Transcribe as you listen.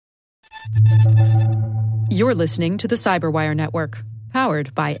You're listening to the Cyberwire Network,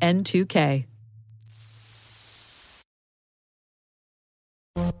 powered by N2K.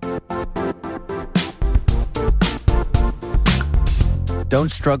 Don't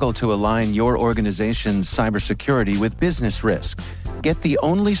struggle to align your organization's cybersecurity with business risk. Get the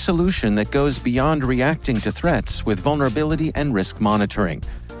only solution that goes beyond reacting to threats with vulnerability and risk monitoring.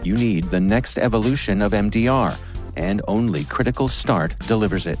 You need the next evolution of MDR, and only Critical Start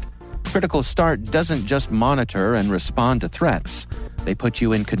delivers it. Critical Start doesn't just monitor and respond to threats. They put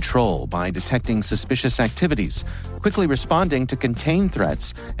you in control by detecting suspicious activities, quickly responding to contain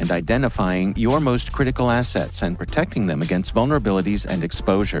threats, and identifying your most critical assets and protecting them against vulnerabilities and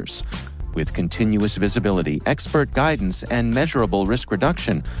exposures. With continuous visibility, expert guidance, and measurable risk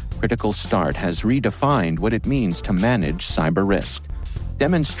reduction, Critical Start has redefined what it means to manage cyber risk.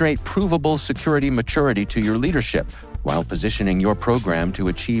 Demonstrate provable security maturity to your leadership while positioning your program to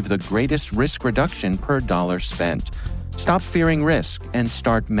achieve the greatest risk reduction per dollar spent. Stop fearing risk and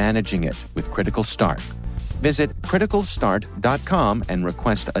start managing it with Critical Start. Visit criticalstart.com and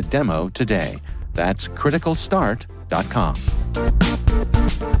request a demo today. That's criticalstart.com.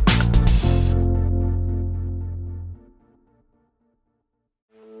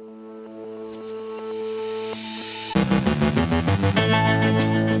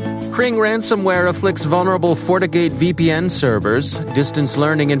 Cring ransomware afflicts vulnerable FortiGate VPN servers. Distance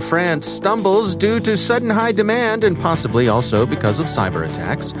learning in France stumbles due to sudden high demand and possibly also because of cyber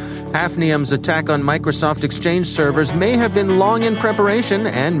attacks. Hafnium's attack on Microsoft Exchange servers may have been long in preparation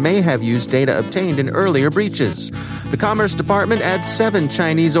and may have used data obtained in earlier breaches. The Commerce Department adds 7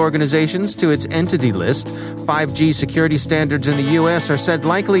 Chinese organizations to its entity list. 5G security standards in the U.S. are said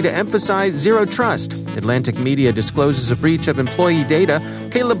likely to emphasize zero trust. Atlantic Media discloses a breach of employee data.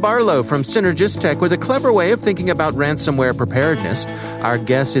 Caleb Barlow from Synergist Tech with a clever way of thinking about ransomware preparedness. Our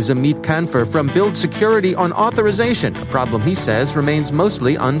guest is Amit Kanfer from Build Security on Authorization, a problem he says remains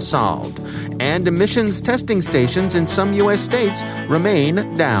mostly unsolved. And emissions testing stations in some U.S. states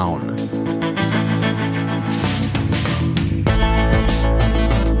remain down.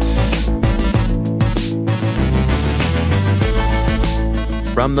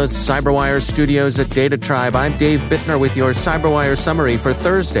 From the Cyberwire studios at Data Tribe, I'm Dave Bittner with your Cyberwire summary for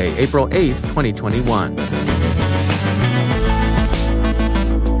Thursday, April 8th, 2021.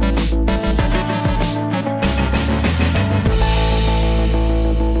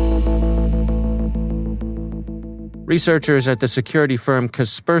 Researchers at the security firm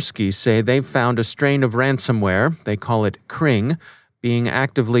Kaspersky say they've found a strain of ransomware, they call it Cring, being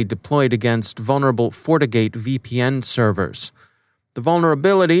actively deployed against vulnerable FortiGate VPN servers. The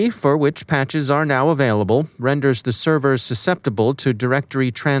vulnerability, for which patches are now available, renders the servers susceptible to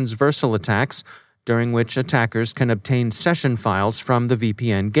directory transversal attacks, during which attackers can obtain session files from the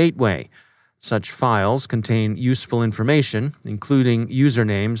VPN gateway. Such files contain useful information, including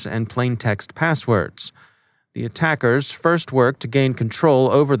usernames and plaintext passwords. The attackers first work to gain control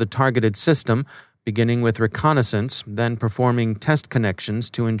over the targeted system, beginning with reconnaissance, then performing test connections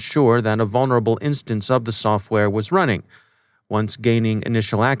to ensure that a vulnerable instance of the software was running. Once gaining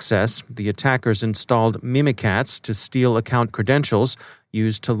initial access, the attackers installed Mimikatz to steal account credentials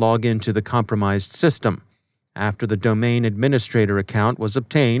used to log into the compromised system. After the domain administrator account was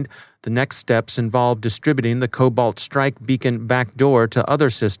obtained, the next steps involved distributing the Cobalt Strike beacon backdoor to other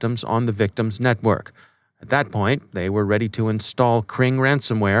systems on the victim's network. At that point, they were ready to install Cring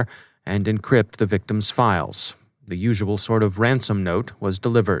ransomware and encrypt the victim's files. The usual sort of ransom note was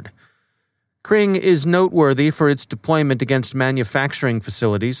delivered. Cring is noteworthy for its deployment against manufacturing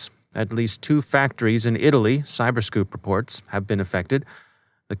facilities. At least 2 factories in Italy, Cyberscoop reports, have been affected.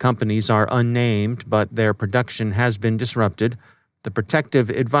 The companies are unnamed, but their production has been disrupted. The protective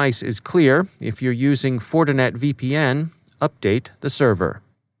advice is clear. If you're using Fortinet VPN, update the server.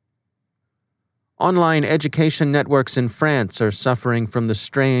 Online education networks in France are suffering from the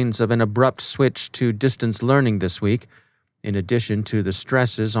strains of an abrupt switch to distance learning this week. In addition to the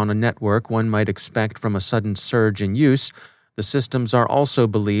stresses on a network one might expect from a sudden surge in use, the systems are also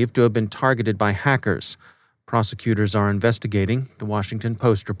believed to have been targeted by hackers. Prosecutors are investigating, the Washington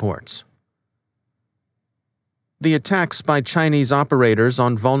Post reports. The attacks by Chinese operators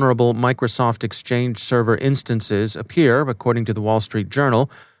on vulnerable Microsoft Exchange server instances appear, according to the Wall Street Journal,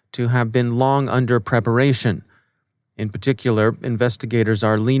 to have been long under preparation. In particular, investigators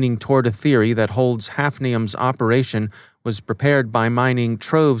are leaning toward a theory that holds Hafnium's operation was prepared by mining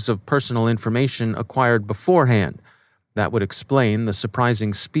troves of personal information acquired beforehand. That would explain the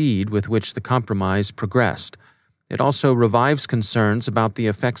surprising speed with which the compromise progressed. It also revives concerns about the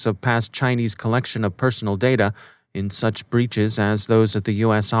effects of past Chinese collection of personal data, in such breaches as those at the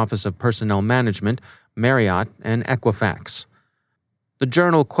U.S. Office of Personnel Management, Marriott, and Equifax. The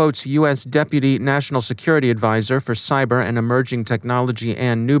journal quotes U.S. Deputy National Security Advisor for Cyber and Emerging Technology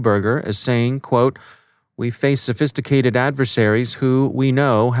Ann Neuberger as saying, quote, "We face sophisticated adversaries who, we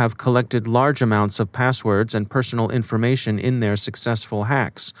know, have collected large amounts of passwords and personal information in their successful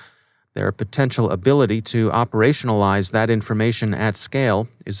hacks. Their potential ability to operationalize that information at scale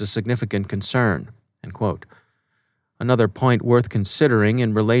is a significant concern." End quote. Another point worth considering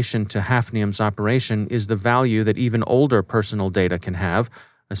in relation to Hafnium's operation is the value that even older personal data can have,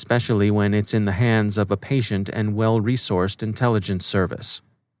 especially when it's in the hands of a patient and well-resourced intelligence service.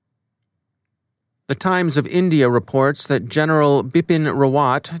 The Times of India reports that General Bipin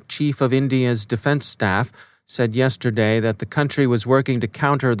Rawat, chief of India's defense staff, said yesterday that the country was working to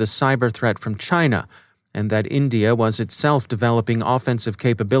counter the cyber threat from China, and that India was itself developing offensive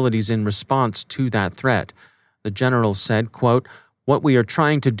capabilities in response to that threat. The general said, quote, "What we are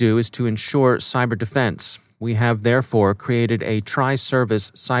trying to do is to ensure cyber defense. We have therefore created a tri-service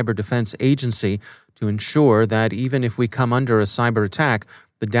cyber defense agency to ensure that even if we come under a cyber attack,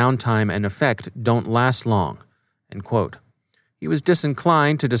 the downtime and effect don't last long." End quote. He was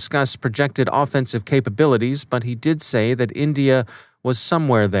disinclined to discuss projected offensive capabilities, but he did say that India was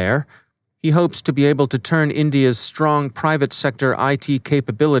somewhere there. He hopes to be able to turn India's strong private sector IT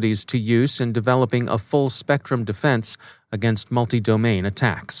capabilities to use in developing a full-spectrum defense against multi-domain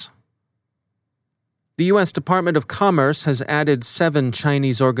attacks. The U.S. Department of Commerce has added 7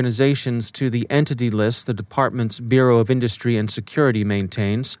 Chinese organizations to the entity list the department's Bureau of Industry and Security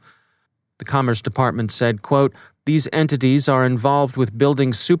maintains. The Commerce Department said, quote, "These entities are involved with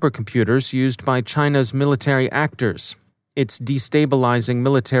building supercomputers used by China's military actors. It's destabilizing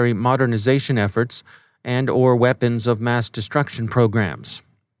military modernization efforts and/or weapons of mass destruction programs."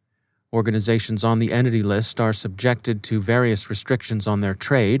 Organizations on the entity list are subjected to various restrictions on their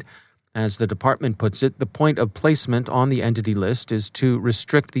trade. As the department puts it, the point of placement on the entity list is to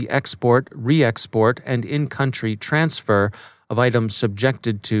restrict the export, re-export, and in-country transfer of items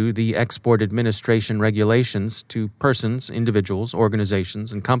subjected to the Export Administration regulations to persons, individuals,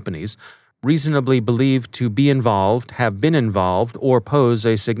 organizations, and companies reasonably believed to be involved, have been involved, or pose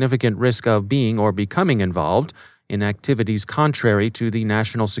a significant risk of being or becoming involved in activities contrary to the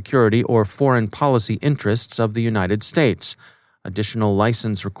national security or foreign policy interests of the United States. Additional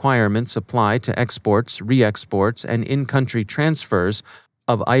license requirements apply to exports, re-exports, and in-country transfers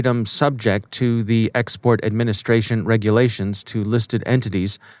of items subject to the Export Administration regulations to listed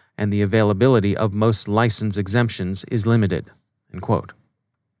entities, and the availability of most license exemptions is limited. End quote.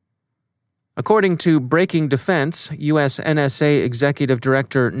 According to Breaking Defense, U.S. NSA Executive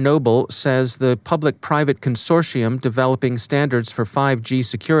Director Noble says the public-private consortium developing standards for 5G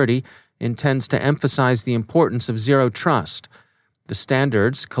security intends to emphasize the importance of zero trust. The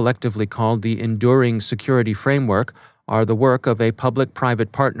standards, collectively called the Enduring Security Framework, are the work of a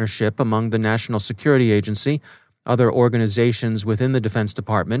public-private partnership among the National Security Agency, other organizations within the Defense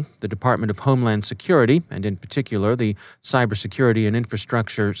Department, the Department of Homeland Security, and in particular the Cybersecurity and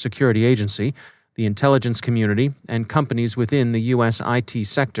Infrastructure Security Agency, the intelligence community, and companies within the U.S. IT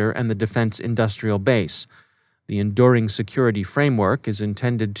sector and the defense industrial base. The Enduring Security Framework is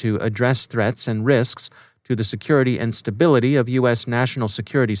intended to address threats and risks to the security and stability of U.S. national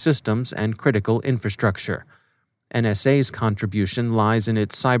security systems and critical infrastructure. NSA's contribution lies in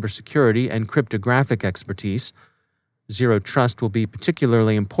its cybersecurity and cryptographic expertise. Zero trust will be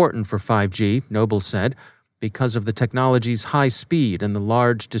particularly important for 5G, Noble said, because of the technology's high speed and the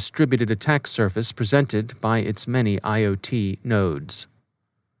large distributed attack surface presented by its many IoT nodes.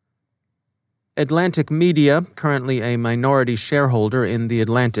 Atlantic Media, currently a minority shareholder in The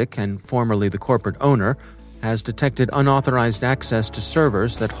Atlantic and formerly the corporate owner, has detected unauthorized access to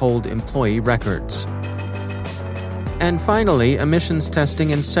servers that hold employee records. And finally, emissions testing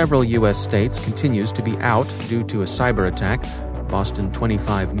in several U.S. states continues to be out due to a cyber attack, Boston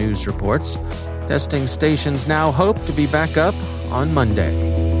 25 News reports. Testing stations now hope to be back up on Monday.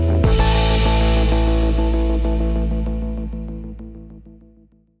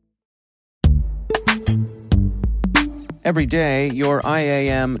 Every day, your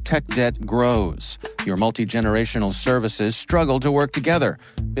IAM tech debt grows. Your multi-generational services struggle to work together.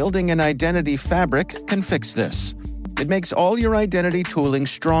 Building an identity fabric can fix this. It makes all your identity tooling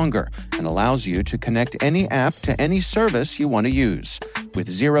stronger and allows you to connect any app to any service you want to use, with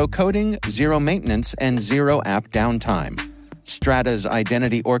zero coding, zero maintenance, and zero app downtime. Strata's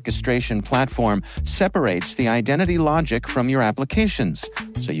identity orchestration platform separates the identity logic from your applications,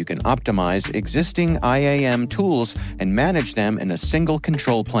 so you can optimize existing IAM tools and manage them in a single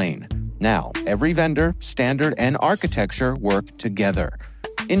control plane. Now, every vendor, standard, and architecture work together.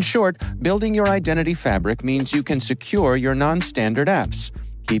 In short, building your identity fabric means you can secure your non-standard apps,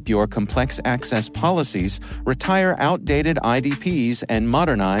 keep your complex access policies, retire outdated IDPs, and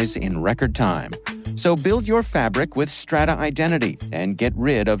modernize in record time. So build your fabric with Strata Identity and get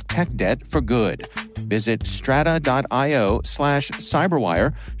rid of tech debt for good. Visit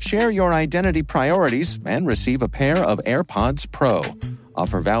strata.io/cyberwire, share your identity priorities, and receive a pair of AirPods Pro.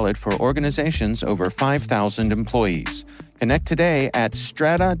 Offer valid for organizations over 5,000 employees. Connect today at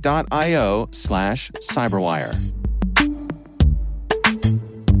strata.io/cyberwire.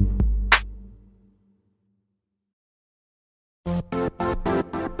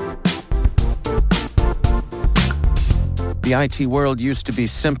 The IT world used to be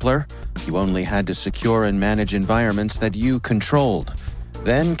simpler. You only had to secure and manage environments that you controlled.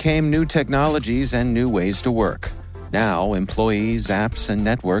 Then came new technologies and new ways to work. Now, employees, apps, and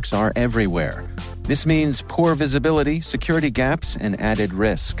networks are everywhere. This means poor visibility, security gaps, and added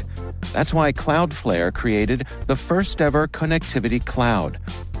risk. That's why Cloudflare created the first-ever connectivity cloud.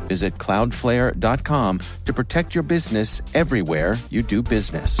 Visit cloudflare.com to protect your business everywhere you do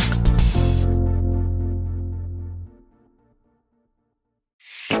business.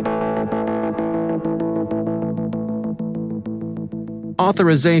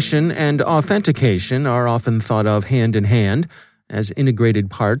 Authorization and authentication are often thought of hand in hand as integrated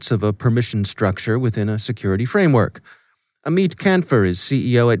parts of a permission structure within a security framework. Amit Kanfer is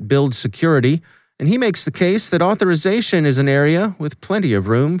CEO at Build Security, and he makes the case that authorization is an area with plenty of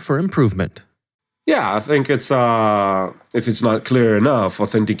room for improvement. Yeah, I think it's if it's not clear enough,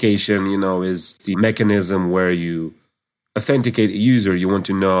 authentication, is the mechanism where you authenticate a user. You want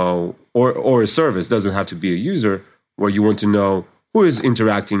to know, or a service, doesn't have to be a user, where you want to know who is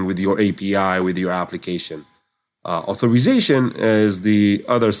interacting with your API, with your application. Authorization is the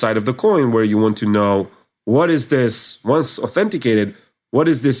other side of the coin, where you want to know what is this, once authenticated, what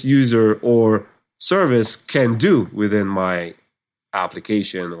is this user or service can do within my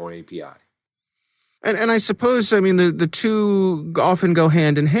application or API. And I suppose, the two often go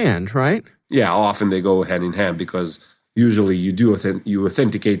hand in hand, right? Yeah, often they go hand in hand because usually you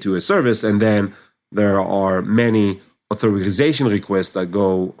authenticate to a service, and then there are many authorization requests that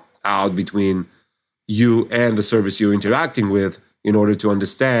go out between you and the service you're interacting with in order to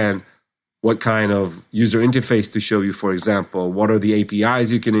understand what kind of user interface to show you, for example, what are the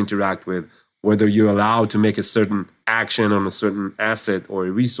APIs you can interact with, whether you're allowed to make a certain action on a certain asset or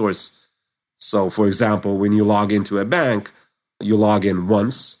a resource. So, for example, when you log into a bank, you log in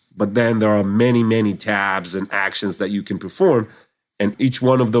once, but then there are many, many tabs and actions that you can perform, and each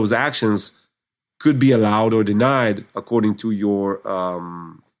one of those actions could be allowed or denied according to your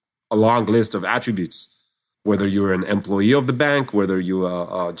a long list of attributes, whether you're an employee of the bank, whether you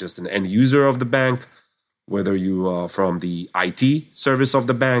are just an end user of the bank, whether you are from the IT service of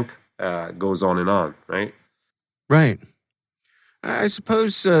the bank, goes on and on, right? Right. I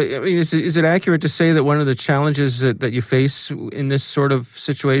suppose, is it accurate to say that one of the challenges that you face in this sort of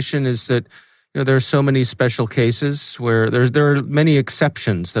situation is that there are so many special cases where there are many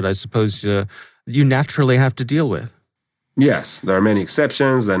exceptions that I suppose you naturally have to deal with? Yes, there are many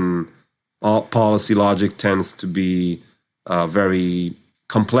exceptions, and all policy logic tends to be very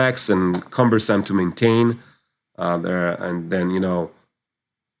complex and cumbersome to maintain.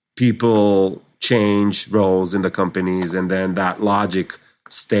 People change roles in the companies, and then that logic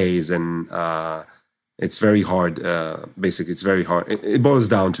stays, and it's very hard. Basically, it's very hard. It boils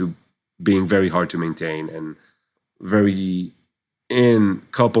down to being very hard to maintain and very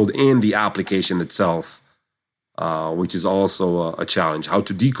coupled in the application itself, which is also a challenge. How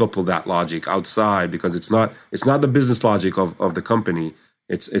to decouple that logic outside, because it's not the business logic of the company.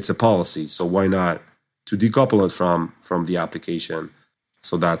 It's a policy. So why not to decouple it from the application?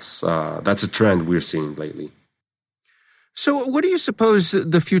 So that's a trend we're seeing lately. So what do you suppose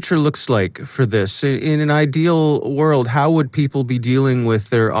the future looks like for this? In an ideal world, how would people be dealing with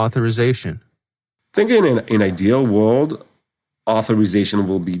their authorization? Thinking in an ideal world, authorization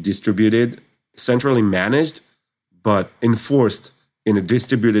will be distributed, centrally managed, but enforced in a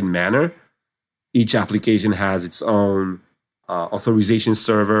distributed manner. Each application has its own authorization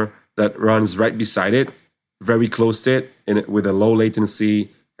server that runs right beside it, very close to it, with a low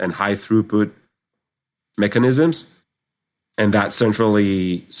latency and high throughput mechanisms. And that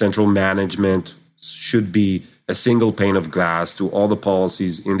central management should be a single pane of glass to all the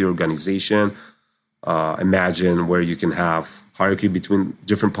policies in the organization. Imagine where you can have hierarchy between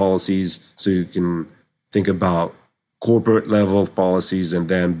different policies, so you can think about corporate level policies and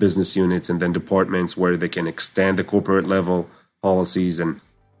then business units and then departments where they can extend the corporate level policies. And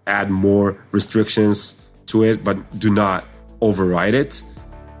add more restrictions to it, but do not override it.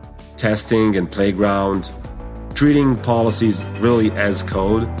 Testing and playground, treating policies really as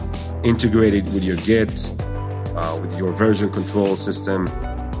code, integrated with your Git, with your version control system.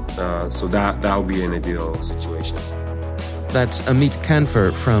 So that would be an ideal situation. That's Amit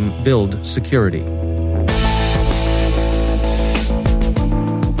Kanfer from Build Security.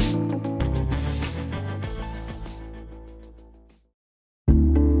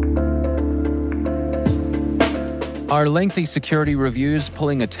 Are lengthy security reviews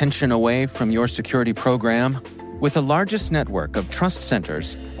pulling attention away from your security program? With the largest network of trust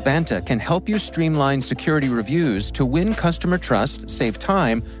centers, Vanta can help you streamline security reviews to win customer trust, save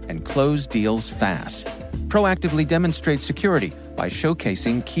time, and close deals fast. Proactively demonstrate security by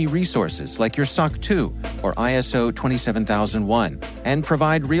showcasing key resources like your SOC 2 or ISO 27001 and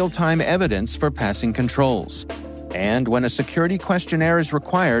provide real-time evidence for passing controls. And when a security questionnaire is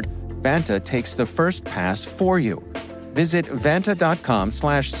required, Vanta takes the first pass for you. Visit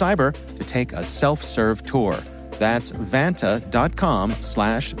vanta.com/cyber to take a self-serve tour. That's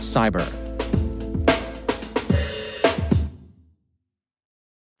vanta.com/cyber.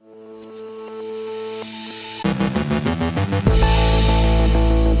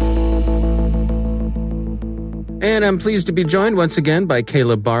 And I'm pleased to be joined once again by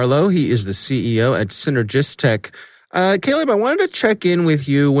Caleb Barlow. He is the CEO at Synergistech. Caleb, I wanted to check in with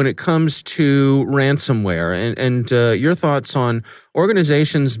you when it comes to ransomware and your thoughts on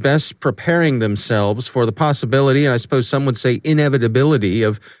organizations best preparing themselves for the possibility, and I suppose some would say inevitability,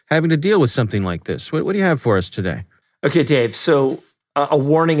 of having to deal with something like this. What do you have for us today? Okay, Dave. So a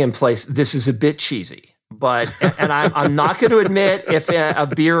warning in place. This is a bit cheesy, but and I'm not going to admit if a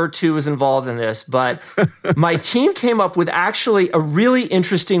beer or two is involved in this, but my team came up with actually a really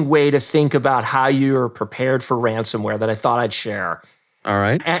interesting way to think about how you're prepared for ransomware that I thought I'd share. All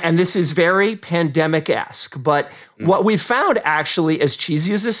right. And this is very pandemic-esque, but what we found actually, as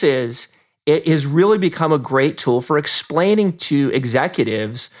cheesy as this is, it has really become a great tool for explaining to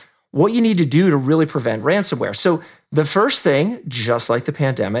executives what you need to do to really prevent ransomware. So the first thing, just like the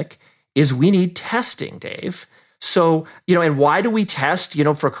pandemic, is we need testing, Dave. So, and why do we test,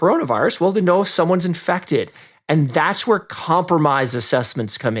 for coronavirus? Well, to know if someone's infected. And that's where compromise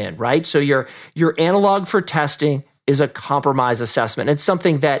assessments come in, right? So your analog for testing is a compromise assessment. It's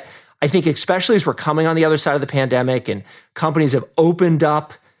something that I think, especially as we're coming on the other side of the pandemic and companies have opened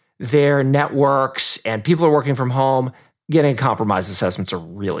up their networks and people are working from home, getting a compromise assessment's a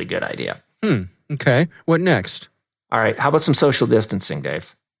really good idea. Okay. What next? All right. How about some social distancing,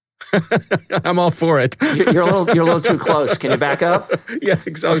 Dave? I'm all for it. You're a little too close. Can you back up? Yeah,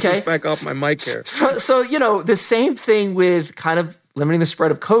 exactly. Okay. Just back off my mic here. So the same thing with kind of limiting the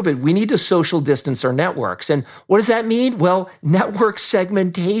spread of COVID. We need to social distance our networks. And what does that mean? Well, network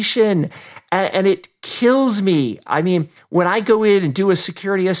segmentation. And it kills me. I mean, when I go in and do a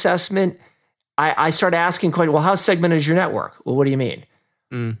security assessment, I start asking well, how segmented is your network? Well, what do you mean?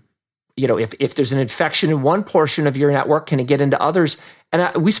 If there's an infection in one portion of your network, can it get into others?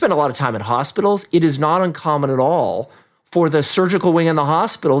 And we spend a lot of time in hospitals. It is not uncommon at all for the surgical wing in the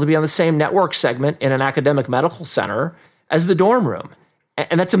hospital to be on the same network segment in an academic medical center as the dorm room.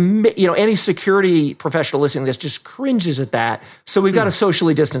 And that's any security professional listening to this just cringes at that. So we've got to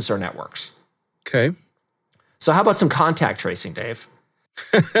socially distance our networks. Okay. So how about some contact tracing, Dave?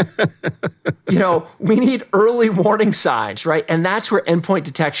 We need early warning signs, right? And that's where endpoint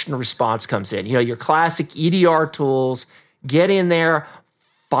detection and response comes in. Your classic EDR tools, get in there,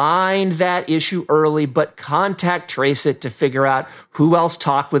 find that issue early, but contact trace it to figure out who else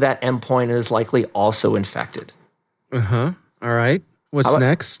talked with that endpoint and is likely also infected. All right. What's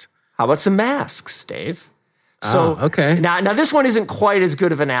next? How about some masks, Dave? So okay. Now this one isn't quite as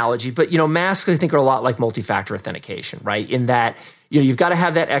good of an analogy, but masks I think are a lot like multi-factor authentication, right? In that you've got to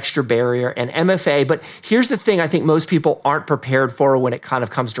have that extra barrier and MFA. But here's the thing I think most people aren't prepared for when it kind of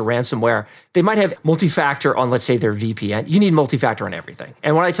comes to ransomware. They might have multi-factor on, let's say, their VPN. You need multi-factor on everything.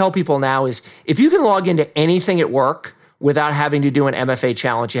 And what I tell people now is if you can log into anything at work without having to do an MFA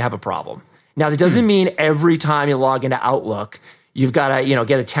challenge, you have a problem. Now, that doesn't mean every time you log into Outlook, you've got to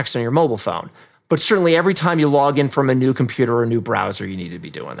get a text on your mobile phone. But certainly every time you log in from a new computer or a new browser, you need to be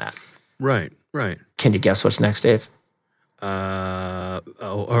doing that. Right. Can you guess what's next, Dave?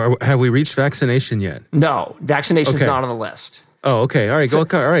 Or have we reached vaccination yet? No, vaccination's not on the list. Oh, okay. All right. All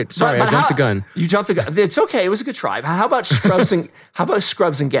right. Sorry, I jumped the gun. You jumped the gun. It's okay. It was a good try. How about scrubs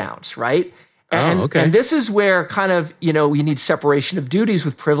and gowns, right? And this is where kind of, you need separation of duties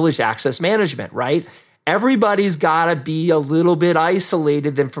with privileged access management, right? Everybody's got to be a little bit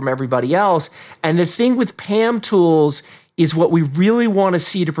isolated from everybody else. And the thing with PAM tools is what we really want to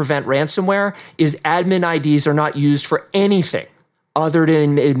see to prevent ransomware is admin IDs are not used for anything other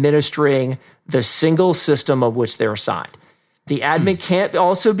than administering the single system of which they're assigned. The admin can't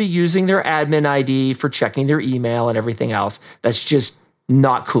also be using their admin ID for checking their email and everything else. That's just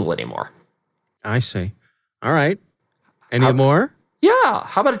not cool anymore. I see. All right. Any more? Yeah.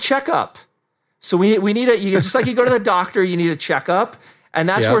 How about a checkup? So we need just like you go to the doctor, you need a checkup. And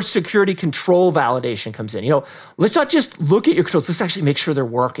that's where security control validation comes in. Let's not just look at your controls. Let's actually make sure they're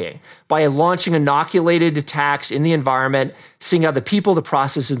working by launching inoculated attacks in the environment, seeing how the people, the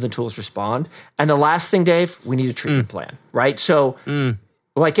processes, and the tools respond. And the last thing, Dave, we need a treatment plan, right? So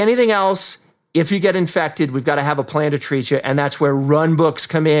like anything else, if you get infected, we've got to have a plan to treat you. And that's where run books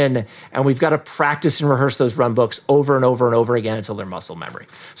come in. And we've got to practice and rehearse those run books over and over and over again until they're muscle memory.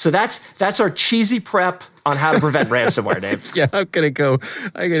 So that's our cheesy prep on how to prevent ransomware, Dave. Yeah, I'm gonna go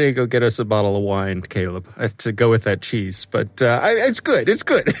get us a bottle of wine, Caleb, to go with that cheese. But it's good. It's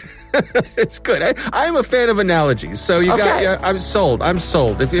good. It's good. I'm a fan of analogies. So I'm sold.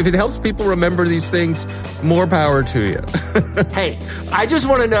 If it helps people remember these things, more power to you. Hey, I just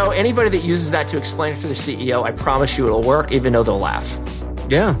want to know anybody that uses that to explain it to their CEO, I promise you it'll work, even though they'll laugh.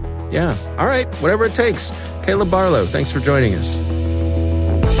 Yeah. All right, whatever it takes. Caleb Barlow, thanks for joining us.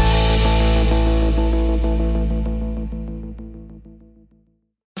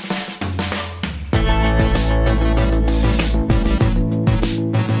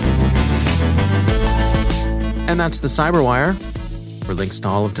 And that's the Cyberwire. For links to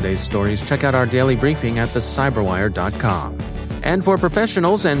all of today's stories, check out our daily briefing at thecyberwire.com. And for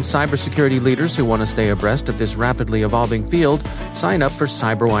professionals and cybersecurity leaders who want to stay abreast of this rapidly evolving field, sign up for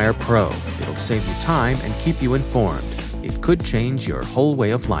Cyberwire Pro. It'll save you time and keep you informed. It could change your whole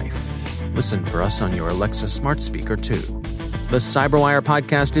way of life. Listen for us on your Alexa smart speaker, too. The Cyberwire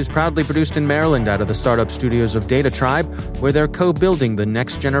podcast is proudly produced in Maryland out of the startup studios of Data Tribe, where they're co-building the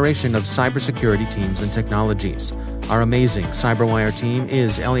next generation of cybersecurity teams and technologies. Our amazing Cyberwire team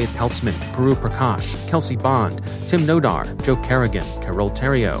is Elliot Peltzman, Puru Prakash, Kelsey Bond, Tim Nodar, Joe Kerrigan, Carol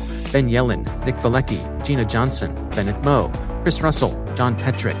Terrio, Ben Yellen, Nick Valecki, Gina Johnson, Bennett Moe, Chris Russell, John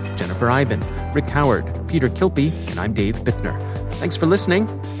Petrick, Jennifer Iben, Rick Howard, Peter Kilpie, and I'm Dave Bittner. Thanks for listening.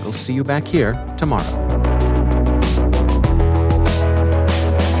 We'll see you back here tomorrow.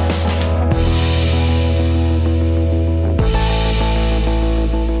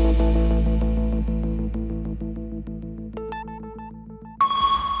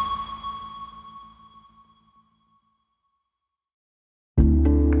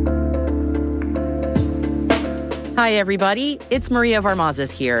 Hi, everybody. It's Maria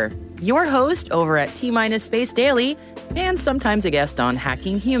Varmazes here, your host over at T-Minus Space Daily, and sometimes a guest on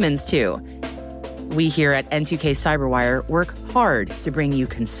Hacking Humans, too. We here at N2K Cyberwire work hard to bring you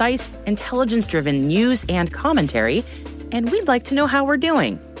concise, intelligence-driven news and commentary, and we'd like to know how we're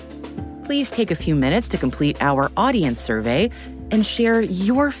doing. Please take a few minutes to complete our audience survey and share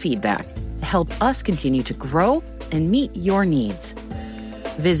your feedback to help us continue to grow and meet your needs.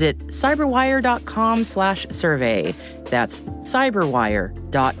 Visit cyberwire.com/survey. That's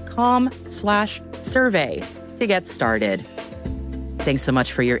cyberwire.com/survey to get started. Thanks so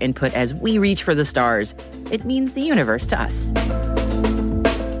much for your input as we reach for the stars. It means the universe to us.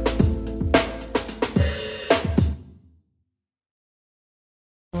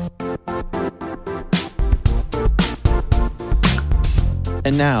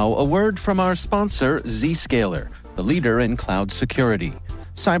 And now, a word from our sponsor, Zscaler, the leader in cloud security.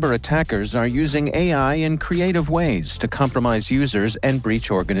 Cyber attackers are using AI in creative ways to compromise users and breach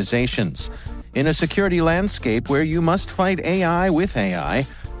organizations. In a security landscape where you must fight AI with AI,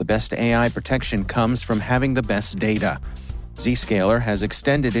 the best AI protection comes from having the best data. Zscaler has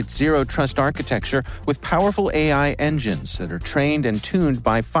extended its zero-trust architecture with powerful AI engines that are trained and tuned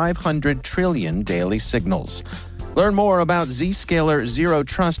by 500 trillion daily signals. Learn more about Zscaler Zero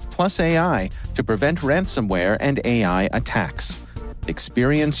Trust Plus AI to prevent ransomware and AI attacks.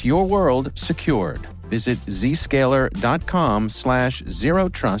 Experience your world secured. Visit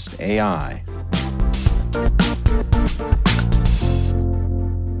zscaler.com/zerotrustai.